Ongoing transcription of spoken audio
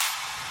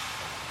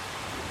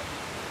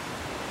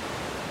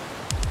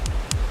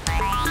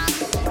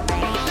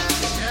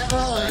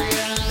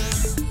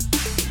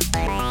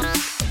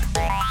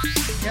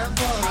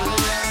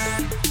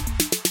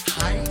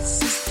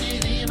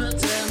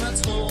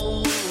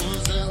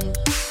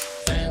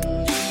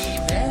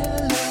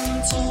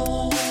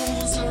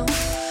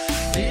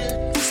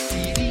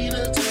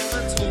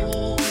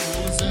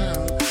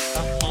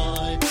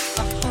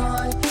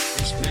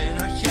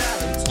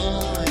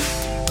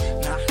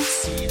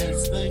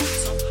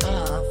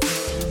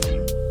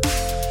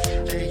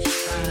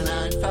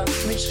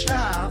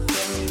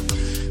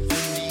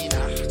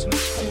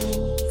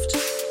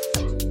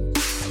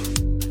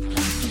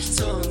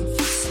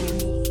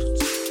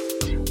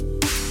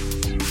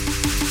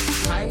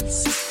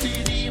Das ist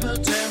die Liebe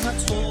der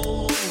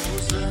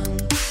Matrosen,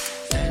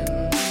 wenn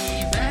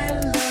die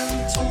Wellen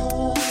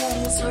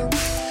tosen.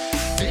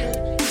 Das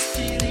ist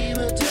die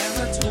Liebe der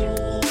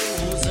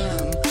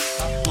Matrosen.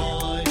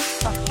 Ahoi,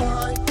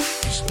 ahoi,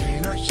 ich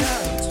bin euch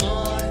alle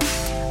treu.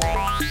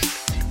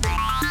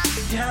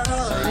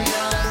 Jawohl,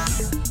 ja.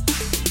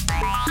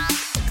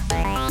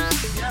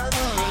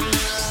 Jawohl,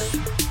 ja.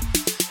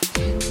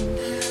 In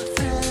der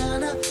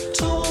Ferne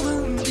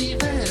toben die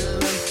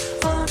Wellen,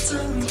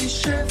 warten die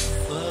Schiffe.